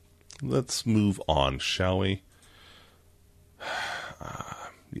 Yeah. Let's move on, shall we?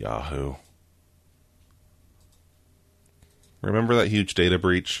 Yahoo. Remember that huge data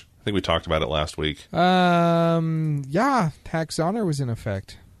breach? I think we talked about it last week. Yeah, tax honor was in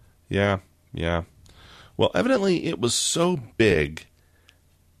effect. Yeah. Well, evidently it was so big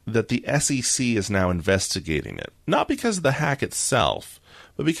that the SEC is now investigating it. Not because of the hack itself,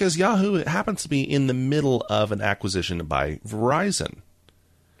 but because Yahoo happens to be in the middle of an acquisition by Verizon.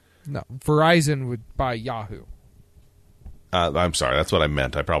 No, Verizon would buy Yahoo. I'm sorry, that's what I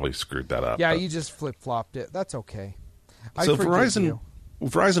meant. I probably screwed that up. Yeah, you just flip-flopped it. That's okay. So Verizon,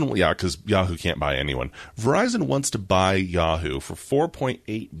 yeah, because Yahoo can't buy anyone. Verizon wants to buy Yahoo for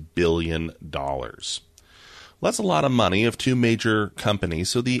 $4.8 billion. Well, that's a lot of money of two major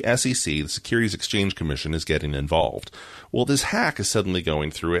companies, so the SEC, the Securities Exchange Commission, is getting involved. Well, this hack is suddenly going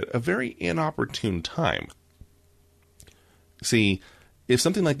through at a very inopportune time. See, if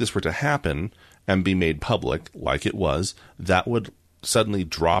something like this were to happen and be made public, like it was, that would suddenly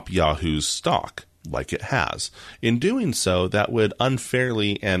drop Yahoo's stock, like it has. In doing so, that would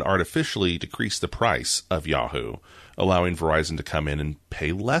unfairly and artificially decrease the price of Yahoo, allowing Verizon to come in and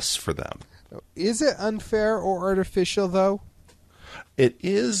pay less for them. Is it unfair or artificial, though? It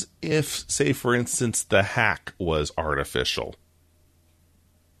is if, say, for instance, the hack was artificial.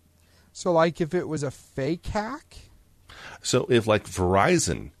 So, like, if it was a fake hack? So if, like,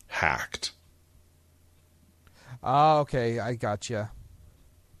 Verizon hacked. Oh, okay. I gotcha.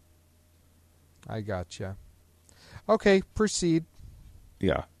 Okay, proceed.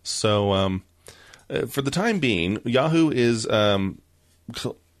 Yeah. So, for the time being, Yahoo is...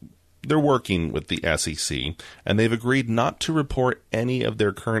 they're working with the SEC, and they've agreed not to report any of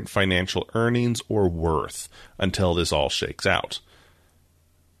their current financial earnings or worth until this all shakes out,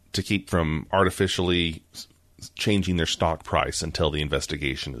 to keep from artificially changing their stock price until the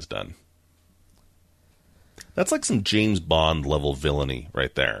investigation is done. That's like some James Bond level villainy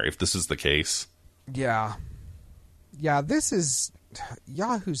right there, if this is the case. Yeah. Yeah, this is...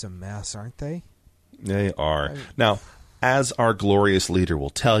 Yahoo's a mess, aren't they? They are. Now, as our glorious leader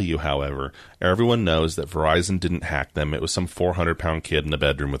will tell you, however, everyone knows that Verizon didn't hack them. It was some 400-pound kid in a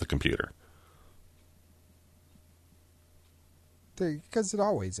bedroom with a computer. Because it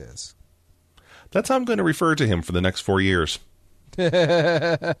always is. That's how I'm going to refer to him for the next 4 years.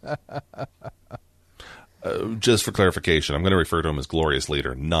 Just for clarification, I'm going to refer to him as glorious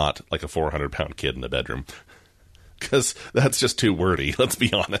leader, not like a 400-pound kid in a bedroom. Because that's just too wordy, let's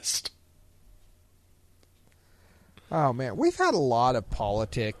be honest. Oh, man. We've had a lot of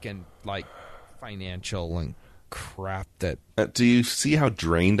politic and, like, financial and crap that... Do you see how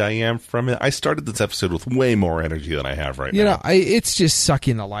drained I am from it? I started this episode with way more energy than I have right now. You know, it's just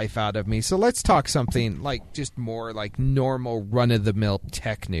sucking the life out of me. So let's talk something, like, just more, like, normal run-of-the-mill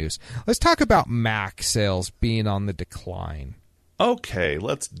tech news. Let's talk about Mac sales being on the decline. Okay,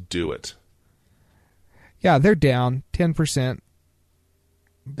 let's do it. Yeah, they're down 10%.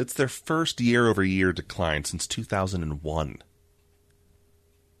 It's their first year-over-year decline since 2001.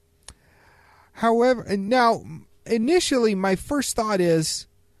 However, now, initially, my first thought is,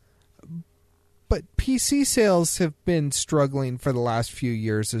 but PC sales have been struggling for the last few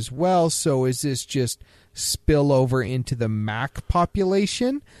years as well, so is this just spill over into the Mac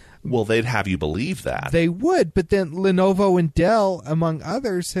population? Well, they'd have you believe that. They would, but then Lenovo and Dell, among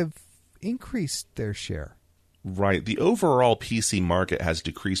others, have increased their share. Right. The overall PC market has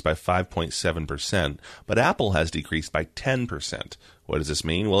decreased by 5.7%, but Apple has decreased by 10%. What does this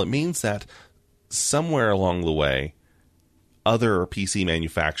mean? Well, it means that somewhere along the way, other PC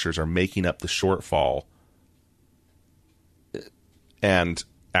manufacturers are making up the shortfall and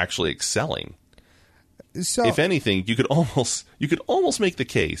actually excelling. So, if anything, you could almost make the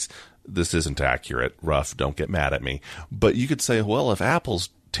case, this isn't accurate, Ruff, don't get mad at me, but you could say, well, if Apple's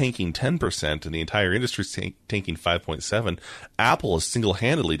tanking 10% and the entire industry's tanking 5.7%, Apple is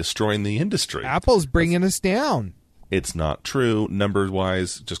single-handedly destroying the industry. Apple's bringing us down. It's not true.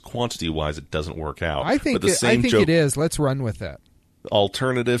 Numbers-wise, just quantity-wise, it doesn't work out. I think it is. Let's run with it.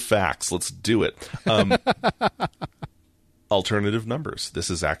 Alternative facts. Let's do it. Alternative numbers. This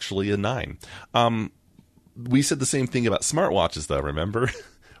is actually a 9. We said the same thing about smartwatches, though, remember?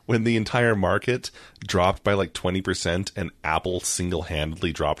 When the entire market dropped by like 20% and Apple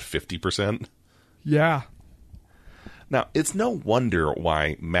single-handedly dropped 50%? Yeah. Now, it's no wonder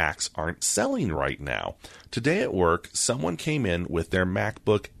why Macs aren't selling right now. Today at work, someone came in with their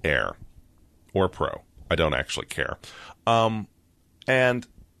MacBook Air or Pro. I don't actually care. And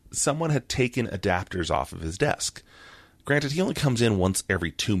someone had taken adapters off of his desk. Granted, he only comes in once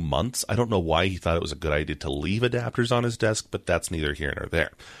every 2 months. I don't know why he thought it was a good idea to leave adapters on his desk, but that's neither here nor there.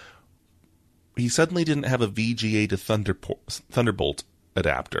 He suddenly didn't have a VGA to Thunderbolt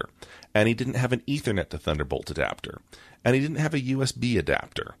adapter, and he didn't have an Ethernet to Thunderbolt adapter, and he didn't have a USB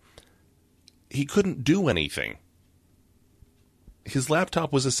adapter. He couldn't do anything. His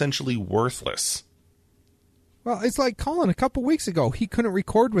laptop was essentially worthless. Well, it's like Colin a couple weeks ago. He couldn't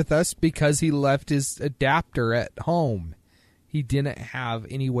record with us because he left his adapter at home. He didn't have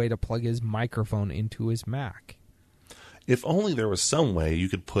any way to plug his microphone into his Mac. If only there was some way you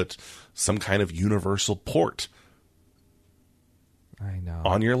could put some kind of universal port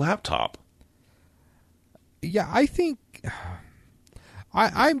on your laptop. Yeah, I think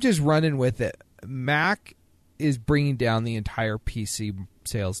I'm just running with it. Mac is bringing down the entire PC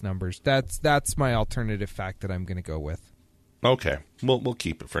sales numbers. That's my alternative fact that I'm going to go with. Okay, we'll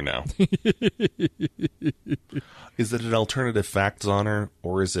keep it for now. Is it an alternative fact, Zoner,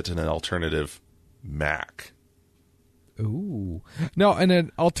 or is it an alternative Mac? Ooh. No, and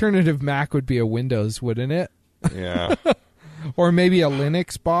an alternative Mac would be a Windows, wouldn't it? Yeah. Or maybe a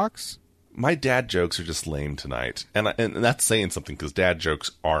Linux box. My dad jokes are just lame tonight. And that's saying something because dad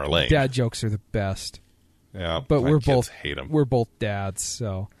jokes are lame. Dad jokes are the best. Yeah, but we're both hate them. We're both dads,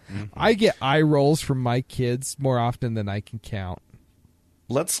 so I get eye rolls from my kids more often than I can count.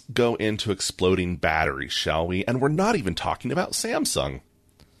 Let's go into exploding batteries, shall we? And we're not even talking about Samsung.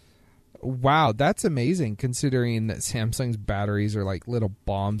 Wow, that's amazing considering that Samsung's batteries are like little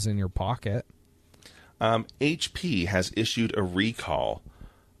bombs in your pocket. HP has issued a recall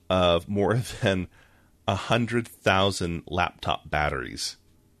of more than 100,000 laptop batteries.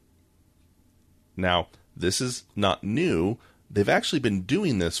 Now, this is not new. They've actually been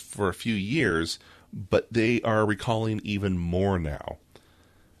doing this for a few years, but they are recalling even more now.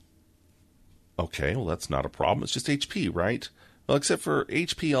 Okay, well, that's not a problem. It's just HP, right? Well, except for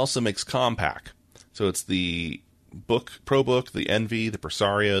HP also makes Compaq. So it's the ProBook, the Envy, the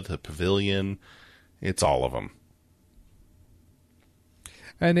Presaria, the Pavilion. It's all of them.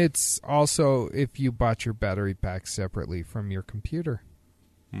 And it's also if you bought your battery pack separately from your computer.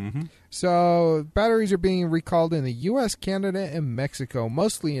 Mm-hmm. So batteries are being recalled in the U.S., Canada, and Mexico,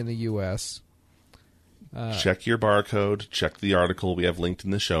 mostly in the U.S. Check your barcode. Check the article we have linked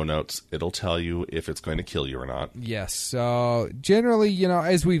in the show notes. It'll tell you if it's going to kill you or not. Yes. So generally,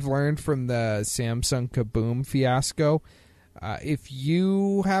 as we've learned from the Samsung Kaboom fiasco, if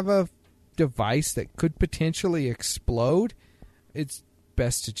you have a device that could potentially explode, it's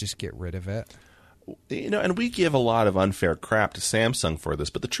best to just get rid of it. And we give a lot of unfair crap to Samsung for this,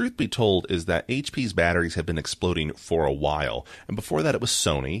 but the truth be told is that HP's batteries have been exploding for a while. And before that, it was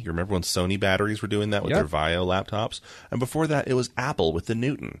Sony. You remember when Sony batteries were doing that with their Vaio laptops? And before that, it was Apple with the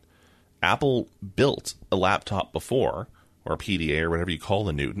Newton. Apple built a laptop before, or a PDA, or whatever you call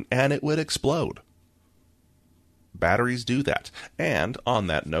the Newton, and it would explode. Batteries do that. And on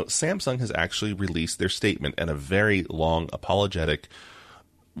that note, Samsung has actually released their statement in a very long, apologetic,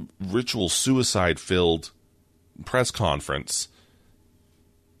 ritual suicide-filled press conference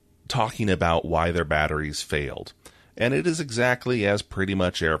talking about why their batteries failed. And it is exactly as pretty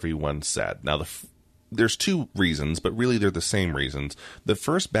much everyone said. Now, there's two reasons, but really they're the same reasons. The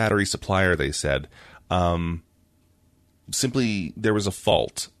first battery supplier, they said, simply there was a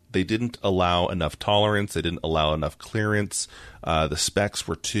fault. They didn't allow enough tolerance. They didn't allow enough clearance. The specs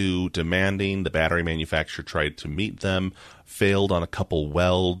were too demanding. The battery manufacturer tried to meet them, failed on a couple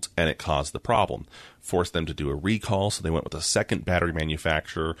welds, and it caused the problem. Forced them to do a recall, so they went with a second battery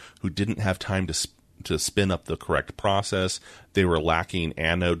manufacturer who didn't have time to spin up the correct process. They were lacking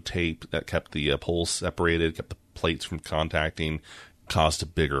anode tape that kept the poles separated, kept the plates from contacting, caused a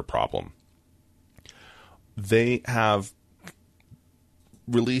bigger problem. They have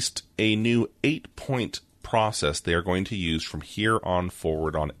released a new 8-point process they are going to use from here on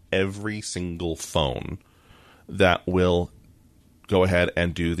forward on every single phone that will go ahead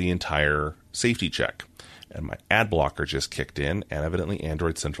and do the entire safety check. And my ad blocker just kicked in, and evidently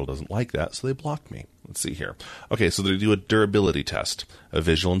Android Central doesn't like that, so they blocked me. Let's see here. Okay, so they do a durability test, a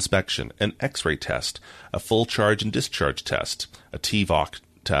visual inspection, an X-ray test, a full charge and discharge test, a TVOC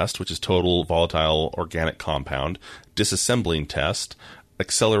test, which is total volatile organic compound, disassembling test,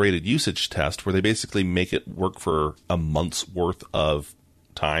 accelerated usage test, where they basically make it work for a month's worth of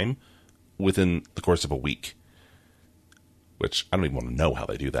time within the course of a week, which I don't even want to know how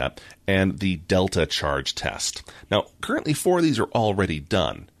they do that, and the delta charge test. Now, currently 4 of these are already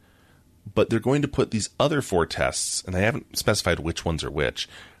done, but they're going to put these other 4 tests, and they haven't specified which ones are which.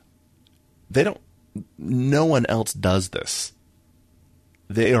 No one else does this.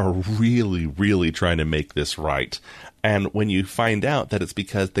 They are really, really trying to make this right. And when you find out that it's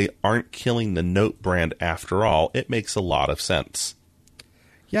because they aren't killing the Note brand after all, it makes a lot of sense.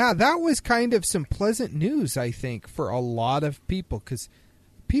 Yeah, that was kind of some pleasant news, I think, for a lot of people, because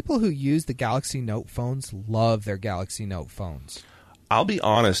people who use the Galaxy Note phones love their Galaxy Note phones. I'll be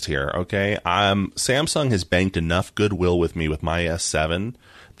honest here, okay? Samsung has banked enough goodwill with me with my S7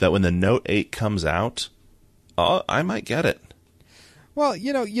 that when the Note 8 comes out, I might get it. Well,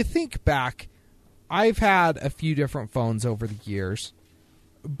 you think back, I've had a few different phones over the years,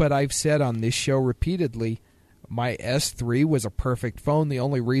 but I've said on this show repeatedly, my S3 was a perfect phone. The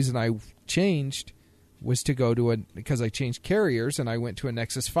only reason I changed was to go to because I changed carriers and I went to a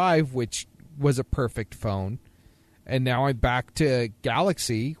Nexus 5, which was a perfect phone. And now I'm back to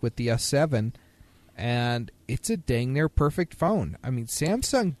Galaxy with the S7. and it's a dang near perfect phone. I mean,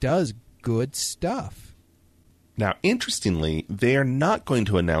 Samsung does good stuff. Now, interestingly, they are not going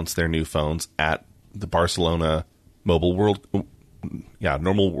to announce their new phones at the Barcelona Mobile World.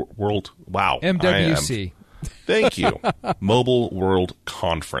 Normal World. Wow. MWC. Thank you. Mobile World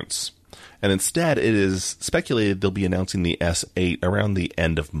Conference. And instead, it is speculated they'll be announcing the S8 around the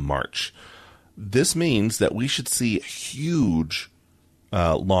end of March. This means that we should see a huge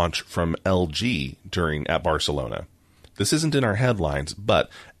launch from LG at Barcelona. This isn't in our headlines,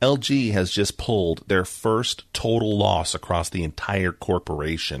 but LG has just pulled their first total loss across the entire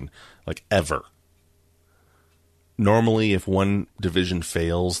corporation, like ever. Normally, if one division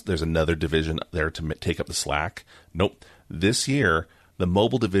fails, there's another division there to take up the slack. Nope. This year, the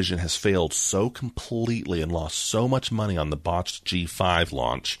mobile division has failed so completely and lost so much money on the botched G5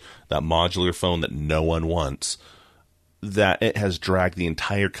 launch, that modular phone that no one wants, that it has dragged the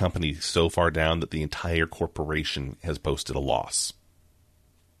entire company so far down that the entire corporation has posted a loss.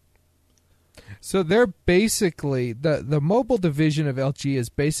 So they're basically, the mobile division of LG is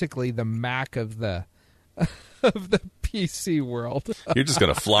basically the Mac of the of the PC world. You're just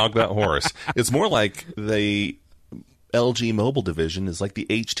going to flog that horse. It's more like the LG mobile division is like the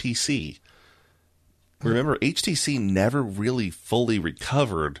HTC. Remember, HTC never really fully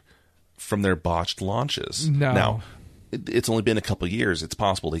recovered from their botched launches. No. Now, it's only been a couple of years. It's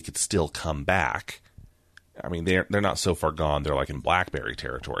possible they could still come back. I mean, they're not so far gone. They're like in BlackBerry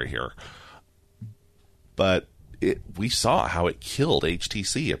territory here. But we saw how it killed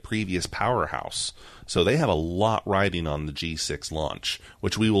HTC, a previous powerhouse. So they have a lot riding on the G6 launch,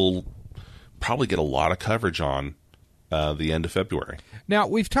 which we will probably get a lot of coverage on the end of February. Now,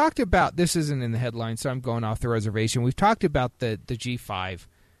 we've talked about, this isn't in the headline, so I'm going off the reservation. We've talked about the G5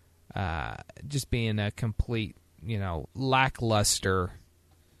 just being a complete, lackluster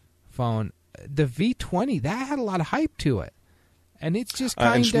phone. The V20, that had a lot of hype to it. And it's just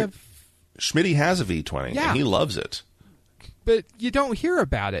kind of... Schmitty has a V20, and he loves it. But you don't hear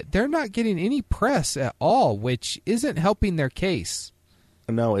about it. They're not getting any press at all, which isn't helping their case.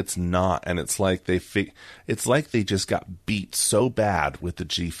 No, it's not, and it's like they just got beat so bad with the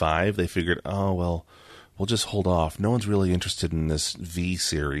G5. They figured, oh well, we'll just hold off. No one's really interested in this V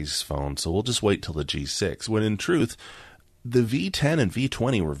series phone, so we'll just wait till the G6. When in truth, the V10 and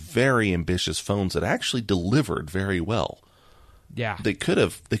V20 were very ambitious phones that actually delivered very well. Yeah, they could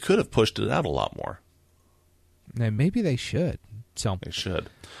have pushed it out a lot more. And maybe they should. So they should.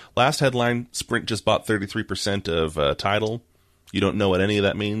 Last headline: Sprint just bought 33% of Tidal. You don't know what any of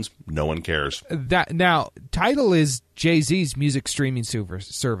that means. No one cares. Now, Tidal is Jay-Z's music streaming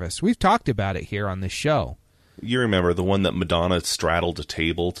service. We've talked about it here on this show. You remember the one that Madonna straddled a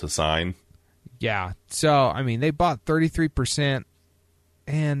table to sign? Yeah. So, I mean, they bought 33%,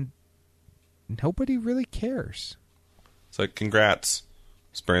 and nobody really cares. It's like, congrats,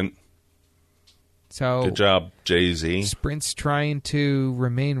 Sprint. So good job, Jay-Z. Sprint's trying to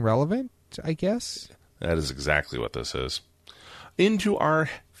remain relevant, I guess. That is exactly what this is. Into our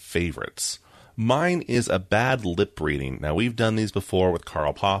favorites. Mine is a bad lip reading. Now, we've done these before with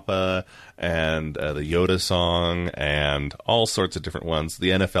Karl Popper and the Yoda song and all sorts of different ones.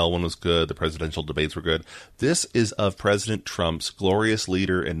 The NFL one was good. The presidential debates were good. This is of President Trump's glorious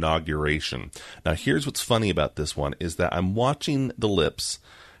leader inauguration. Now, here's what's funny about this one is that I'm watching the lips,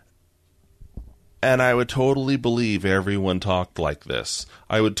 and I would totally believe everyone talked like this.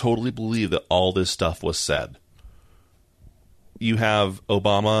 I would totally believe that all this stuff was said. You have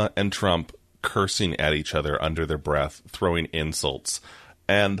Obama and Trump cursing at each other under their breath, throwing insults.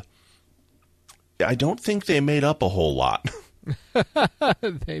 And I don't think they made up a whole lot.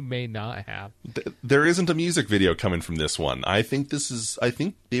 They may not have. There isn't a music video coming from this one. I think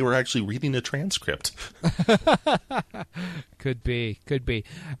they were actually reading a transcript. Could be.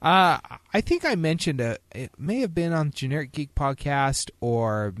 I think I mentioned it may have been on Generic Geek Podcast,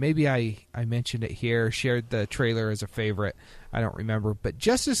 or maybe I mentioned it here, shared the trailer as a favorite. I don't remember. But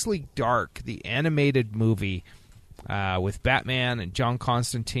Justice League Dark, the animated movie with Batman and John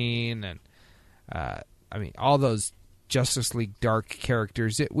Constantine and all those Justice League Dark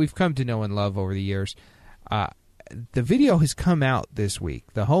characters that we've come to know and love over the years. The video has come out this week,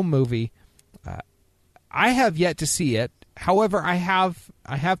 the home movie. I have yet to see it. However, I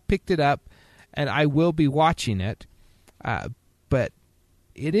have picked it up, and I will be watching it. But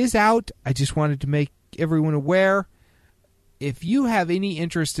it is out. I just wanted to make everyone aware. If you have any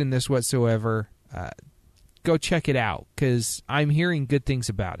interest in this whatsoever, go check it out, because I'm hearing good things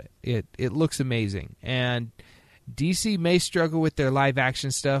about it. It looks amazing. And DC may struggle with their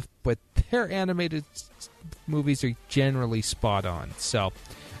live-action stuff, but their animated movies are generally spot on. So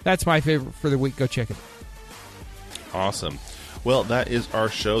that's my favorite for the week. Go check it. Awesome. Well, that is our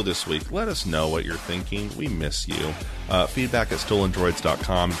show this week. Let us know what you're thinking. We miss you. Feedback at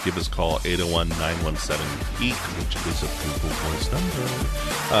stolendroids.com. Give us a call, 801-917-GEEK, which is a Google Voice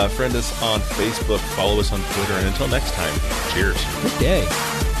number. Friend us on Facebook. Follow us on Twitter. And until next time, cheers. Good day.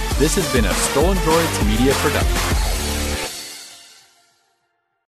 This has been a Stolen Droids Media Production.